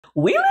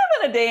We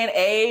live in a day and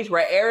age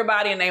where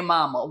everybody and their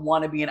mama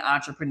want to be an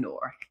entrepreneur.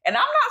 And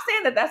I'm not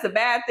saying that that's a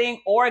bad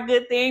thing or a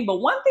good thing,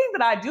 but one thing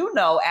that I do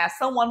know as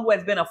someone who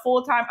has been a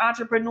full-time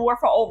entrepreneur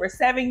for over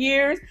 7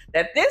 years,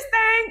 that this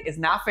thing is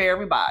not for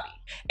everybody.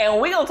 And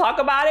we're going to talk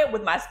about it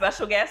with my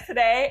special guest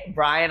today,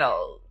 Brian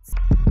Oates.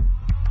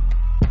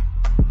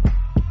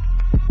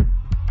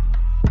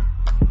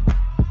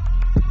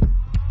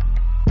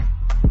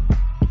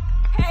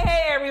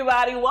 Hey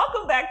everybody,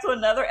 welcome back to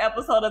another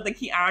episode of the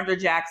Kiaundra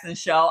Jackson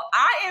Show.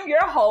 I am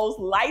your host,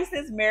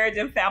 licensed marriage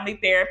and family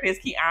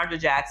therapist, Kiaundra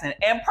Jackson.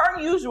 And per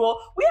usual,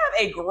 we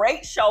have a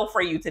great show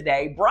for you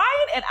today. Brian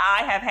and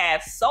I have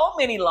had so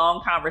many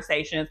long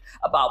conversations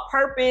about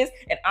purpose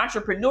and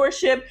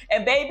entrepreneurship.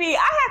 And baby, I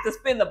had to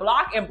spin the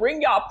block and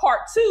bring y'all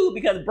part 2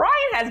 because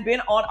Brian has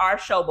been on our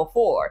show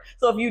before.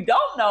 So if you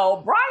don't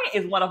know,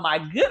 Brian is one of my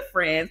good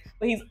friends,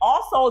 but he's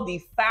also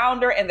the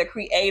founder and the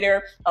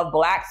creator of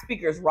Black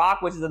Speakers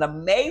Rock, which is an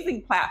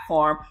amazing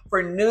platform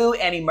for new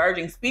and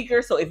emerging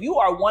speakers. So if you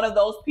are one of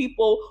those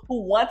people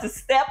who want to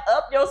step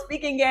up your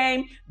speaking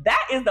game,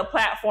 that is the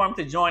platform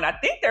to join. I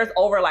think there's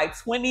over like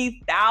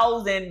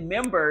 20,000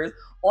 members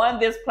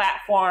on this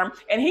platform,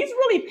 and he's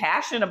really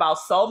passionate about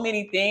so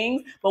many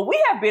things, but we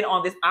have been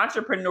on this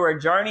entrepreneur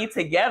journey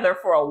together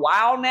for a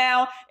while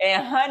now.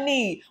 And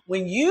honey,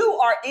 when you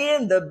are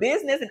in the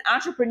business and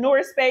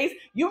entrepreneur space,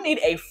 you need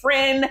a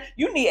friend,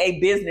 you need a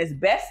business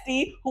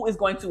bestie who is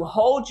going to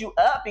hold you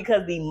up,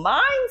 because the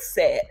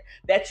mindset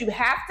that you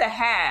have to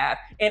have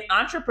in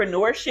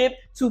entrepreneurship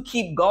to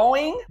keep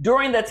going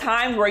during the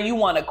times where you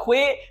want to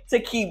quit, to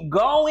keep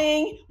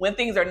going when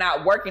things are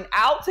not working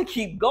out, to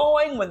keep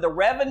going when the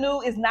revenue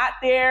is not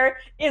there,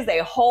 is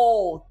a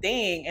whole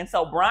thing. And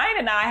so Brian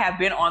and I have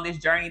been on this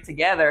journey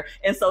together.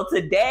 And so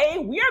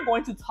today we are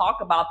going to talk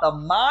about the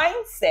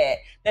mindset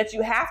that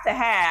you have to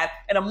have,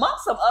 and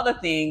amongst some other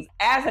things,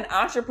 as an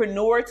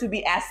entrepreneur to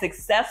be as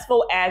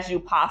successful as you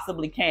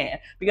possibly can.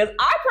 Because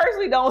I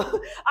personally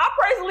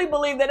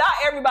believe that not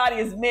everybody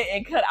is meant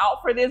and cut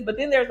out for this, but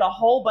then there's a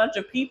whole bunch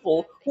of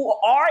people who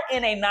are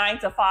in a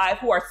 9-to-5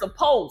 who are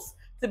supposed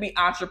to be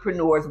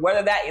entrepreneurs,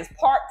 whether that is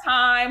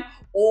part-time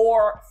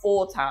or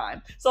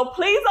full-time. So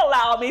please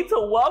allow me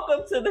to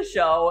welcome to the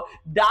show,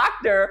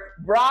 Dr.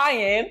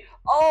 Brian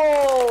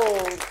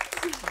Oates.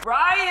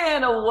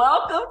 Brian,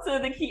 welcome to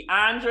the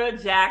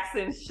Kiaundra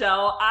Jackson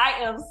Show. I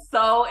am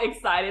so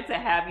excited to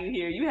have you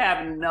here. You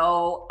have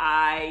no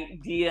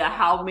idea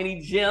how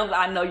many gems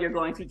I know you're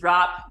going to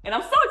drop. And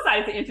I'm so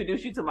excited to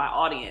introduce you to my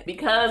audience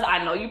because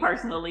I know you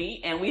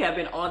personally, and we have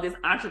been on this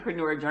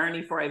entrepreneur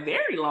journey for a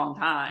very long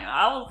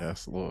time.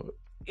 Yes, Lord.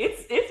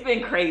 It's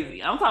been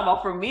crazy. I'm talking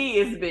about, for me,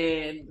 it's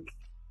been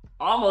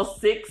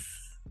almost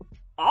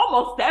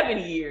 7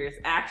 years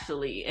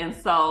actually. And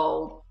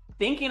so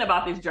thinking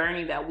about this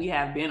journey that we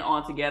have been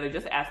on together,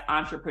 just as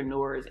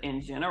entrepreneurs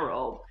in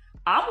general,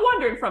 I'm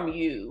wondering from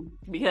you,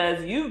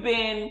 because you've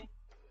been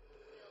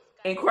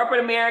in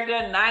corporate America,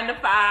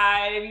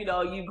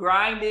 9-to-5, you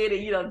grinded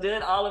and,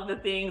 did all of the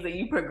things that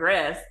you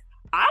progressed.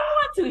 I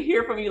want to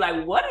hear from you,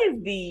 like, what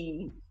is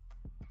the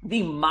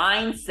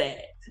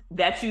mindset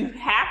that you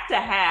have to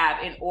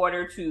have in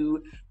order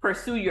to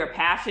pursue your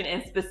passion,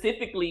 and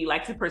specifically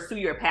like to pursue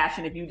your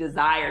passion if you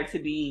desire to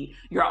be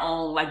your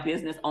own like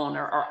business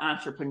owner or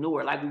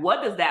entrepreneur? Like,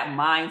 what does that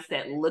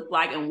mindset look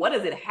like, and what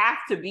does it have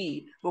to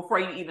be before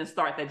you even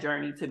start that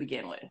journey to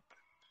begin with?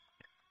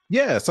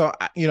 Yeah. So,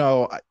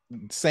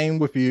 same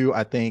with you.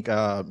 I think,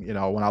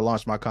 when I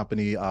launched my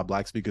company,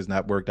 Black Speakers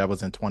Network, that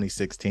was in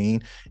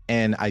 2016.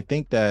 And I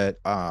think that,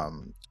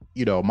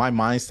 my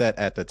mindset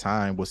at the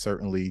time was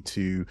certainly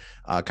to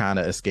kind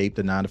of escape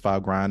the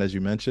 9-to-5 grind, as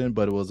you mentioned,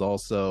 but it was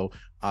also,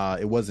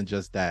 it wasn't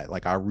just that.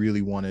 Like, I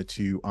really wanted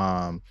to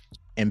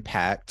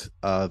impact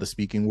the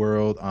speaking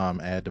world,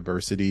 add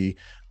diversity,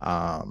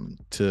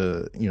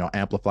 to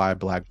amplify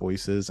Black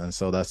voices. And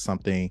so that's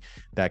something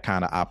that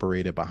kind of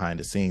operated behind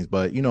the scenes.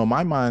 But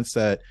my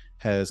mindset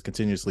has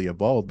continuously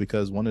evolved,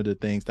 because one of the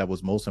things that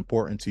was most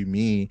important to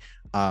me,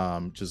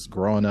 just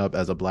growing up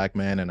as a Black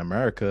man in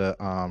America,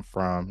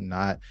 from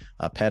not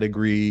a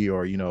pedigree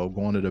or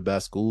going to the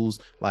best schools,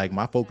 like,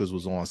 my focus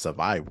was on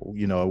survival.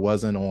 It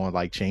wasn't on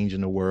like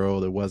changing the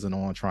world. It wasn't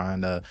on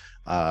trying to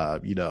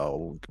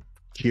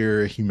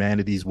cure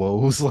humanity's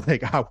woes.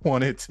 Like, I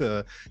wanted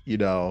to,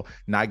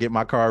 not get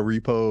my car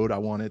repoed. I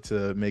wanted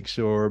to make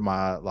sure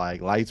my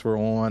lights were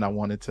on. I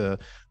wanted to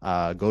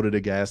go to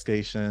the gas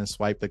station,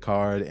 swipe the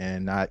card,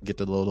 and not get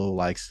the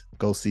little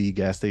go see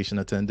gas station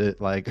attendant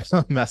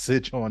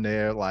message on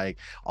there. Like,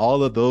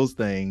 all of those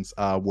things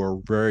were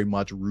very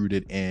much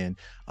rooted in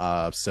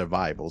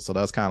survival. So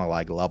that's kind of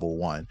like level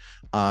one.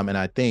 And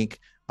I think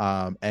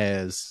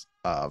as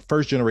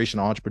first generation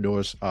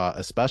entrepreneurs,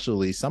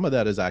 especially, some of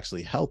that is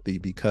actually healthy,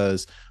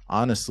 because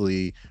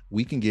honestly,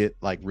 we can get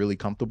really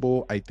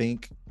comfortable, I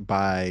think,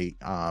 by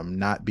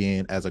not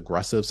being as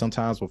aggressive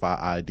sometimes with our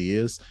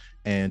ideas,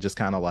 and just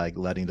kind of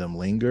letting them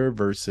linger,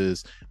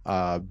 versus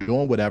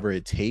doing whatever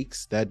it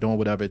takes. That doing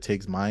whatever it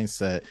takes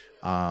mindset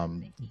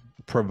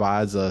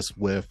provides us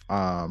with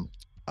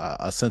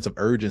a sense of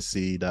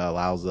urgency that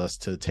allows us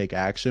to take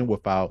action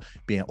without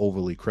being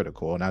overly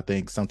critical. And I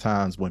think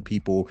sometimes when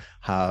people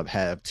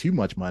have too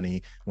much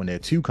money, when they're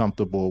too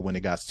comfortable, when they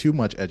got too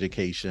much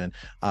education,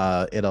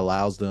 it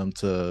allows them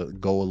to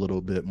go a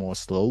little bit more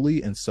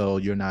slowly. And so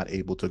you're not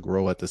able to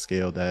grow at the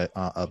scale that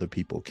other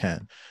people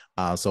can.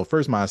 So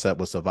first mindset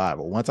was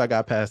survival. Once I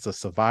got past the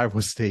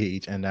survival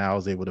stage, and now I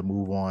was able to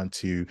move on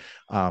to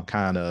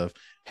kind of,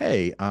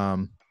 hey,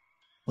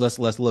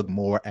 let's look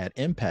more at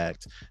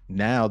impact.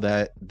 Now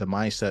that the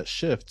mindset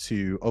shift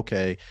to,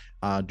 okay,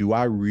 do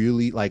I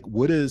really like,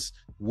 what does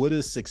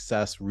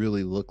success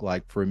really look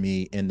like for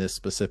me in this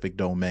specific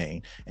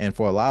domain? And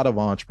for a lot of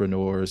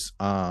entrepreneurs,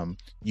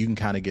 you can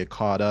kind of get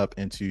caught up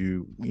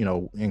into,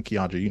 in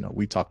Kiaundra,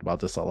 we talked about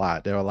this a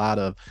lot. There are a lot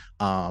of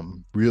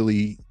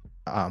really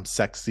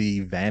sexy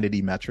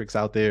vanity metrics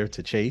out there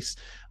to chase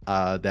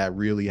that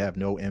really have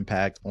no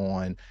impact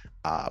on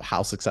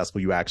how successful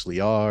you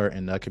actually are.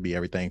 And that could be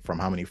everything from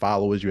how many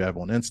followers you have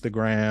on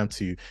Instagram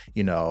to,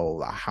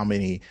 how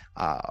many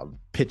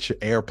pictures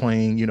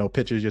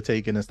you're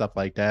taking and stuff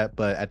like that.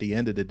 But at the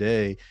end of the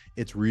day,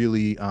 it's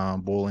really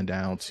boiling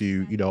down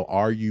to,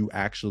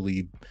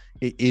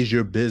 is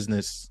your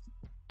business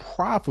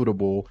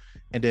profitable?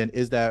 And then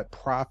is that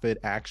profit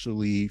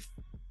actually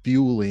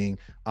fueling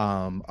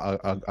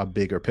a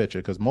bigger picture?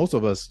 Because most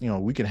of us,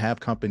 we can have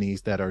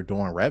companies that are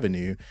doing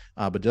revenue,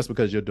 but just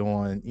because you're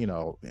doing,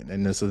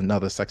 and this is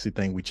another sexy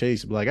thing we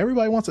chase, like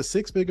everybody wants a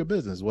six-figure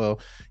business. Well,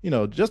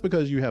 just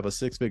because you have a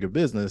six-figure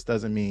business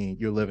doesn't mean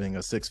you're living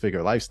a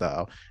six-figure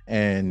lifestyle.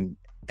 And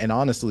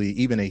honestly,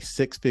 even a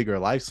six-figure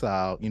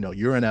lifestyle,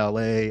 you're in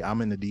LA,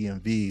 I'm in the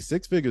DMV,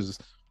 six figures,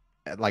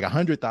 like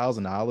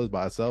 $100,000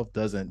 by itself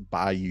doesn't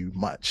buy you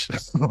much.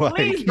 Like,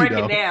 please break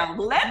it down.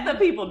 Let the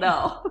people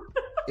know.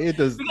 It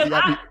does.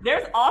 Because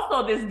there's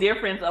also this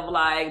difference of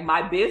like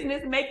my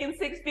business making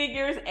six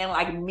figures and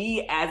like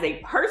me as a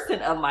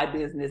person of my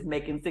business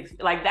making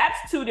like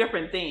that's two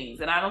different things.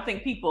 And I don't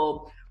think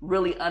people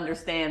really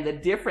understand the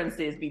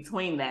differences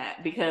between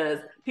that, because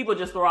people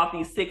just throw off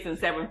these 6 and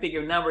 7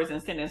 figure numbers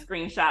and sending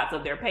screenshots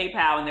of their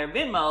PayPal and their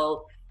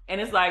Venmo. And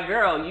it's like,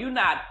 girl, you're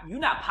not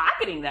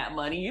pocketing that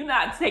money. You're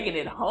not taking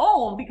it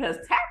home, because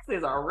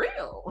taxes are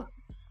real.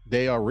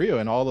 They are real,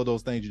 and all of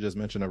those things you just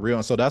mentioned are real.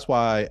 And so that's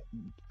why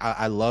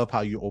I love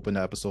how you open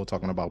the episode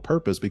talking about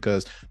purpose,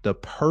 because the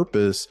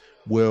purpose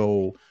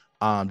will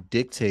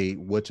dictate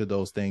which of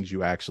those things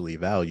you actually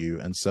value.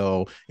 And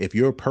so if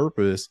your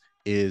purpose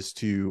is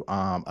to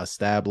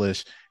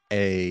establish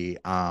a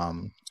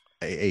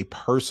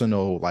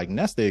personal like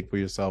nest egg for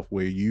yourself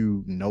where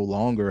you no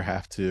longer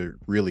have to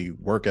really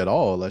work at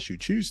all unless you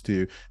choose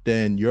to,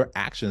 then your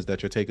actions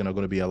that you're taking are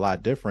going to be a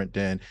lot different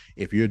than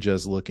if you're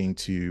just looking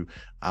to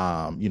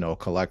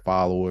collect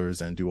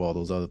followers and do all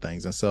those other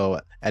things. And so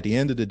at the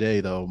end of the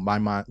day, though,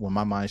 when my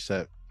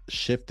mindset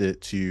shifted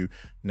to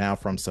now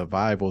from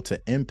survival to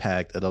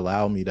impact, it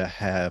allowed me to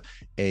have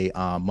a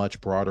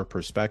much broader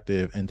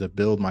perspective and to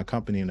build my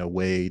company in a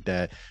way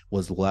that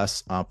was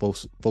less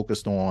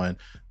focused on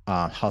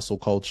hustle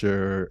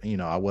culture.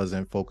 I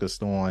wasn't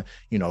focused on,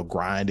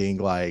 grinding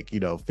like,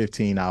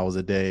 15 hours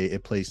a day.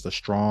 It placed a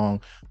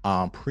strong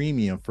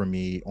premium for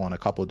me on a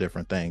couple of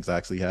different things. I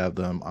actually have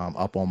them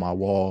up on my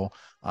wall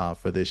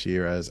for this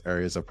year as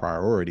areas of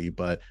priority,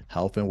 but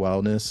health and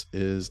wellness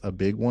is a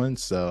big one.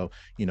 So,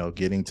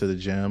 getting to the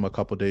gym a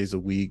couple days a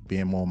week,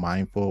 being more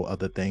mindful of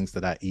the things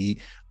that I eat,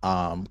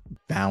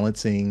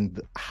 balancing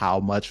how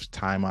much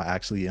time I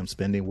actually am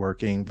spending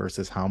working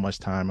versus how much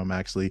time I'm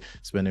actually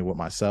spending with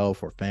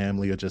myself or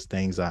family or just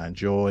things I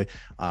enjoy,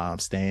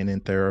 staying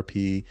in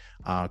therapy,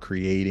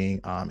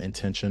 creating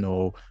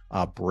intentional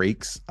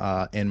breaks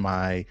in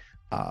my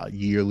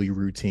yearly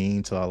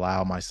routine to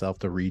allow myself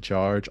to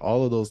recharge.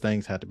 All of those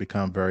things had to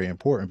become very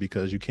important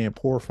because you can't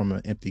pour from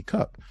an empty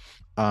cup.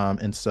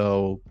 And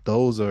so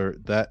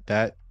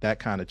that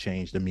kind of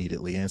changed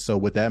immediately. And so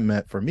what that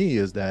meant for me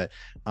is that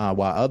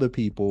while other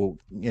people,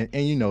 and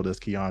this,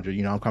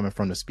 Kiaundra, I'm coming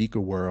from the speaker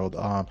world,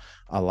 a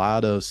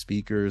lot of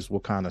speakers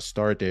will kind of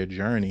start their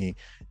journey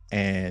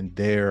and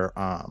their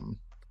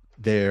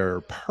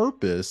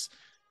purpose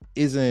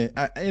isn't,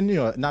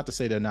 and not to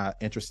say they're not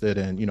interested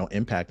in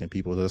impacting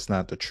people. That's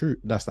not the truth.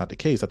 That's not the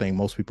case. I think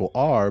most people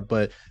are,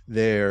 but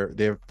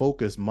they're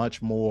focused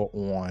much more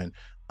on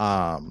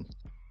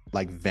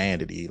like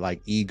vanity,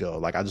 like ego.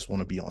 Like, I just want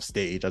to be on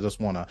stage. I just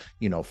want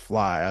to,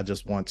 fly. I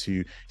just want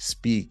to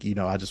speak.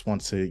 I just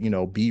want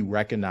to, be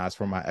recognized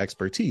for my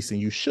expertise, and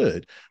you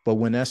should. But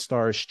when that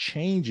starts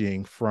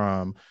changing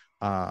from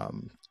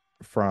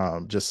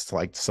just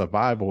like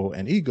survival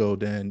and ego,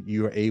 then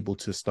you're able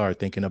to start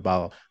thinking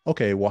about,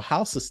 okay, well,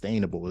 how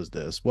sustainable is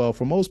this? Well,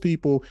 for most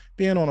people,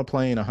 being on a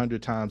plane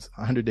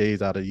 100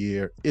 days out of the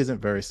year isn't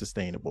very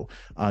sustainable.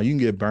 You can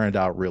get burned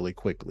out really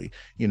quickly,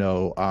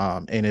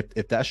 and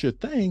if that's your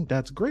thing,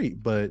 that's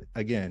great. But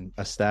again,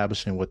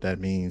 establishing what that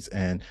means,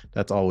 and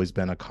that's always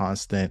been a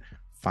constant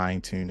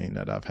fine tuning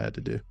that I've had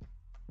to do.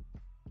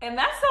 And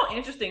that's so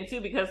interesting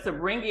too, because to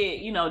bring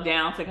it,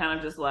 down to kind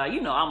of just like,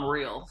 I'm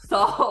real.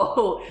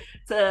 So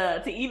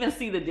to even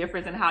see the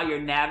difference in how you're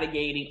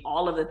navigating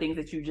all of the things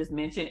that you just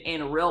mentioned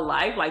in real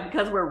life, like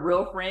because we're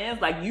real friends,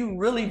 like you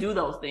really do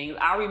those things.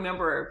 I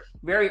remember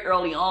very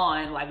early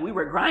on, like we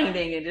were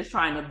grinding and just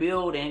trying to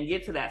build and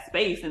get to that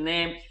space. And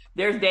then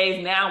there's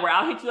days now where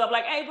I'll hit you up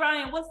like, hey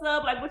Brian, what's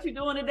up? Like, what you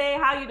doing today?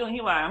 How you doing?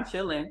 He's like, I'm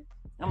chilling.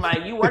 I'm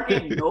like, you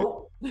working?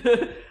 Nope.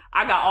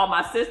 I got all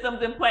my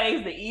systems in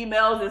place. The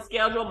emails is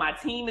scheduled. My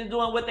team is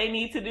doing what they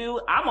need to do.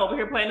 I'm over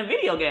here playing a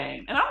video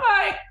game. And I'm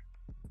like,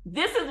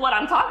 this is what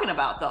I'm talking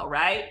about though,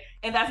 right?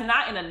 And that's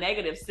not in a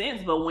negative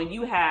sense, but when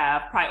you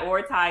have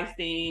prioritized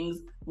things,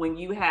 when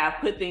you have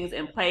put things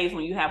in place,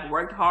 when you have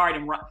worked hard,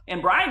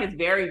 and Brian is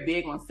very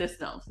big on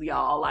systems,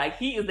 y'all. Like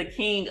he is the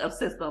king of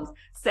systems,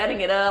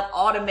 setting it up,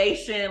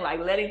 automation, like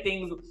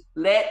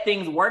let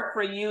things work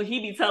for you. He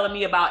be telling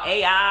me about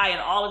AI and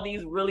all of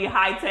these really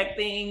high tech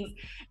things.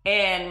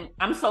 And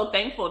I'm so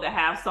thankful to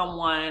have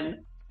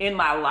someone in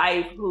my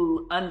life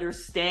who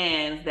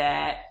understands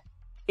that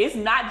it's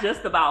not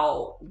just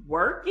about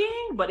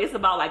working, but it's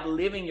about like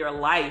living your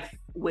life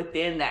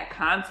within that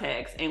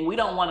context. And we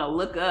don't want to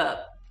look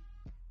up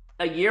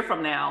a year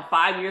from now,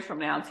 5 years from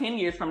now, 10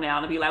 years from now,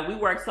 and be like, we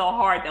worked so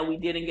hard that we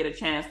didn't get a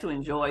chance to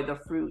enjoy the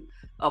fruit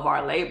of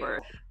our labor.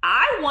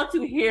 I want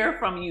to hear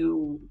from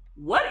you.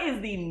 What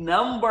is the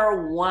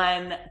number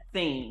one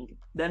thing?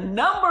 The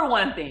number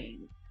one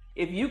thing,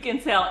 if you can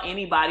tell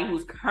anybody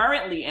who's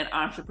currently an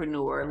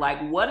entrepreneur,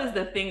 like what is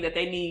the thing that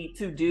they need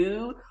to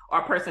do,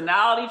 or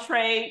personality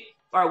trait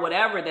or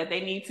whatever that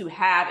they need to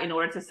have in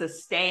order to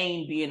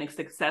sustain being a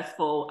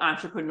successful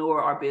entrepreneur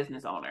or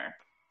business owner?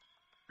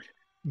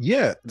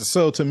 Yeah.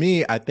 So to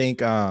me, I think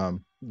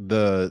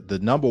the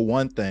number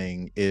one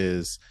thing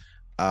is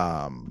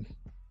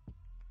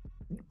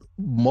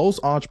most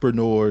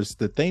entrepreneurs,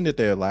 the thing that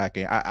they're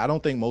lacking, I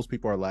don't think most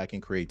people are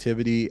lacking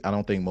creativity. I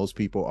don't think most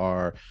people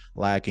are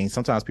lacking.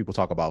 Sometimes people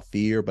talk about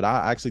fear, but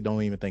I actually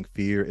don't even think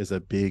fear is a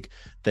big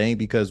thing,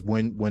 because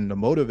when the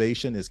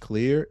motivation is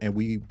clear and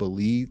we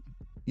believe,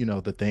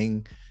 the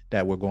thing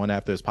that we're going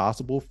after is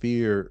possible,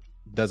 fear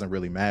doesn't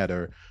really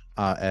matter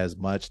as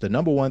much. The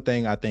number one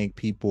thing I think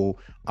people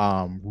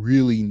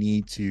really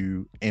need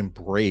to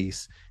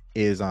embrace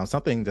is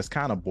something that's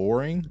kind of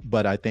boring,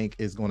 but I think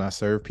is going to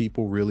serve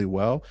people really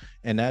well.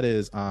 And that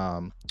is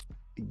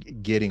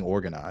getting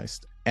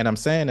organized. And I'm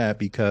saying that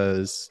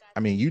because,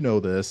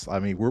 this,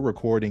 we're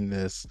recording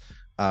this,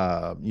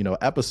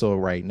 episode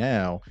right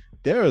now.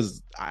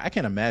 I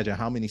can't imagine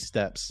how many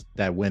steps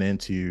that went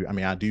into,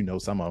 I do know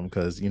some of them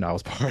because, I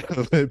was part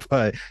of it,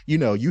 but,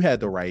 you had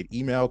to write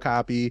email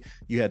copy,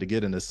 you had to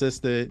get an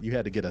assistant, you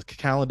had to get a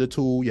calendar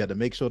tool, you had to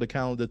make sure the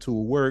calendar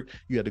tool worked,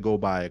 you had to go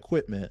buy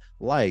equipment,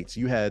 lights,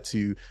 you had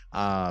to,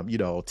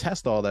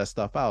 test all that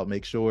stuff out,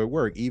 make sure it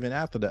worked. Even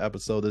after the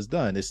episode is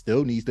done, it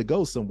still needs to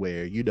go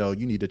somewhere, you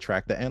need to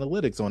track the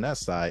analytics on that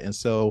side. And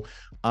so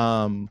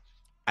I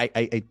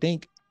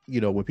think,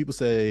 when people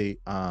say,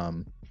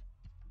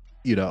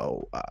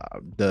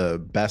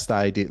 the best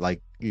idea,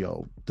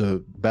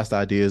 the best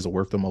ideas are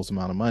worth the most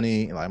amount of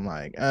money. And I'm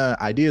like,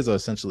 ideas are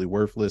essentially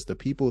worthless. The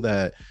people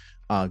that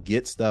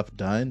get stuff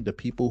done, the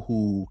people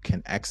who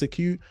can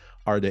execute,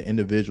 are the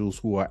individuals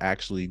who are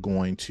actually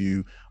going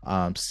to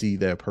see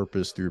their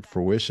purpose through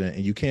fruition.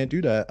 And you can't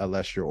do that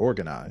unless you're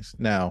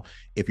organized. Now,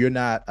 if you're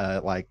not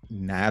a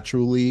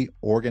naturally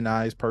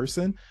organized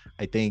person,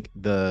 I think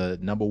the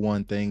number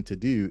one thing to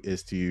do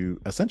is to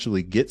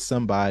essentially get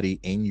somebody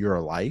in your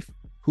life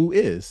who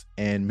is,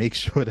 and make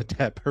sure that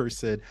that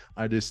person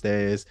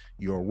understands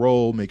your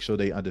role, make sure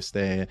they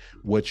understand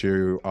what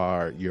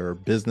your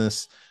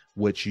business,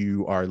 what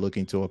you are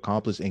looking to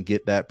accomplish, and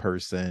get that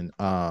person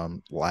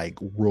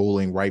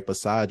rolling right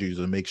beside you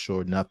to make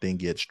sure nothing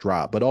gets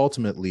dropped. But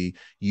ultimately,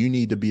 you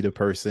need to be the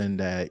person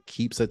that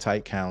keeps a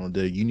tight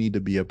calendar. You need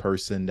to be a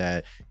person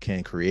that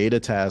can create a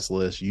task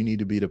list. You need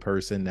to be the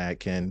person that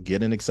can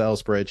get an Excel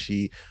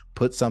spreadsheet,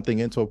 put something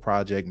into a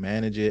project,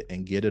 manage it,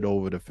 and get it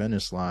over the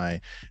finish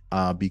line,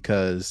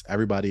 because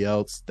everybody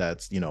else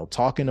that's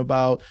talking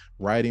about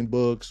writing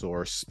books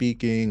or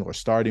speaking or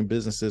starting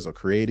businesses or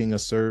creating a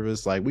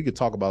service, we could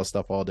talk about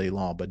stuff all day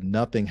long, but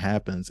nothing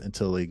happens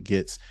until it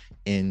gets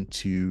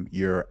into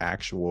your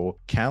actual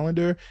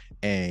calendar,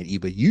 and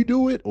either you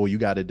do it or you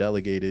got to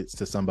delegate it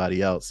to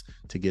somebody else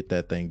to get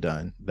that thing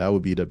done. That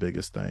would be the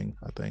biggest thing,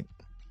 I think.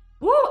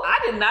 Woo, I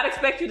did not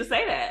expect you to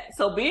say that.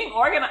 So being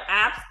organized,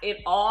 it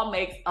all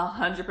makes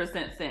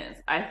 100% sense.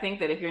 I think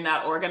that if you're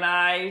not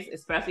organized,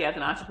 especially as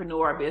an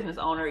entrepreneur or business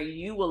owner,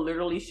 you will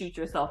literally shoot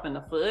yourself in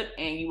the foot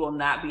and you will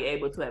not be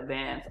able to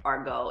advance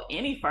or go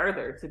any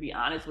further, to be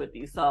honest with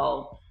you.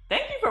 So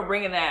thank you for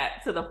bringing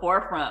that to the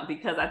forefront,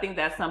 because I think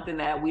that's something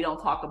that we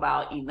don't talk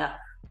about enough.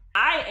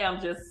 I am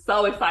just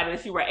so excited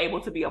that you were able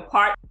to be a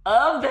part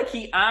of the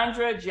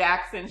Kiaundra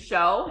Jackson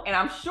Show. And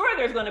I'm sure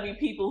there's going to be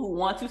people who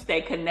want to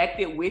stay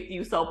connected with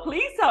you. So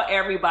please tell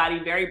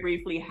everybody very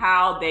briefly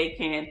how they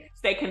can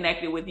stay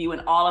connected with you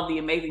and all of the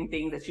amazing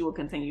things that you will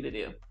continue to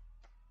do.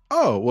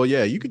 Oh, well,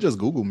 yeah, you could just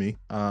Google me.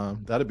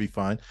 That'd be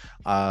fun.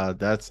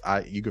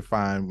 You could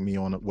find me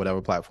on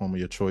whatever platform of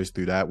your choice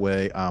through that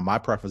way. My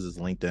preference is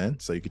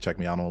LinkedIn, so you can check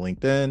me out on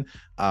LinkedIn.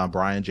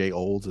 Brian J.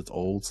 Olds, it's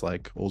Olds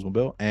like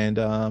Oldsmobile. And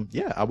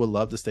yeah, I would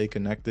love to stay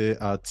connected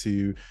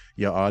to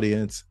your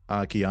audience.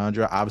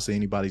 Kiaundra, obviously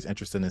anybody's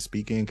interested in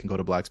speaking can go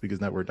to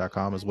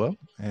blackspeakersnetwork.com as well.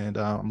 And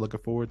I'm looking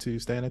forward to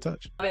staying in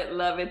touch. Love it,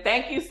 love it.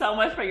 Thank you so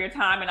much for your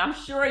time. And I'm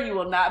sure you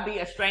will not be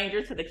a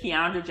stranger to the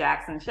Kiaundra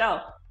Jackson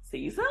Show. See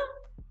you soon.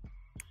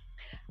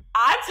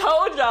 I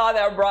told y'all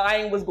that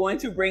Brian was going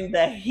to bring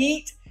the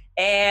heat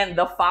and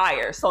the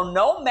fire. So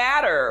no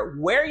matter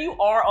where you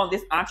are on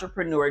this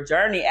entrepreneur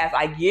journey, as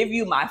I give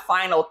you my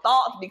final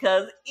thoughts,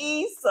 because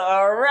it's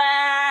a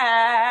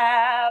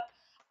wrap,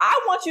 I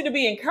want you to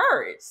be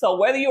encouraged. So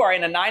whether you are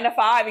in a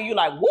 9-to-5 and you're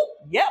like, whoop,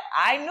 yep,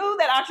 I knew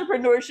that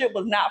entrepreneurship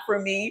was not for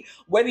me.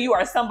 Whether you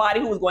are somebody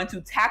who is going to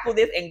tackle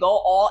this and go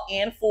all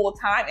in full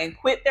time and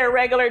quit their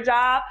regular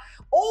job,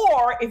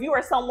 or if you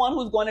are someone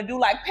who's going to do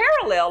like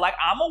parallel, like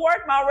I'm gonna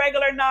work my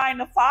regular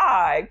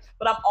 9-to-5,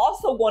 but I'm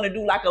also going to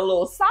do like a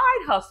little side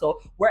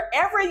hustle.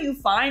 Wherever you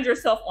find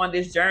yourself on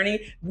this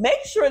journey, make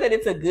sure that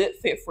it's a good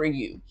fit for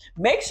you.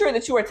 Make sure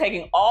that you are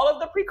taking all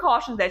of the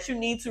precautions that you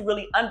need to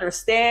really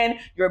understand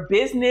your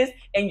business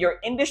and your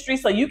industry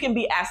so you can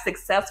be as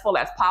successful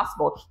as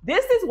possible.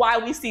 This is why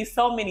we see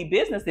so many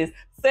businesses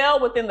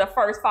fail within the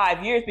first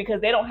 5 years, because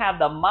they don't have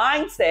the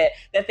mindset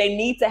that they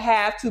need to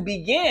have to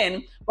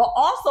begin, but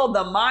also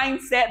the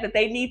mindset that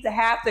they need to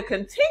have to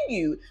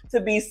continue to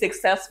be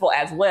successful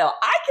as well.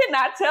 I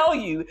cannot tell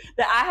you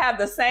that I have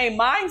the same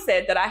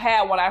mindset that I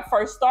had when I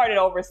first started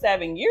over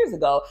 7 years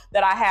ago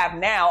that I have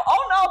now.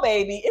 Oh no,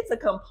 baby, it's a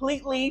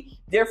completely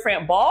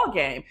different ball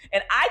game.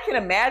 And I can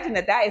imagine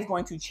that that is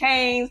going to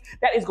change,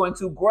 that is going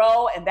to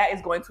grow, and that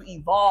is going to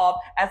evolve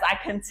as I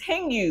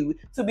continue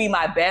to be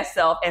my best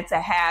self and to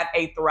have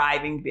a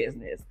thriving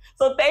business.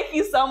 So thank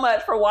you so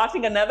much for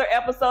watching another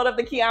episode of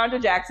the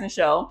Kiaundra Jackson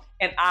Show,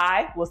 and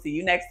I will see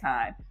you next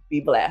time. Be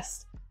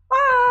blessed.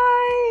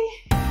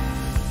 Bye.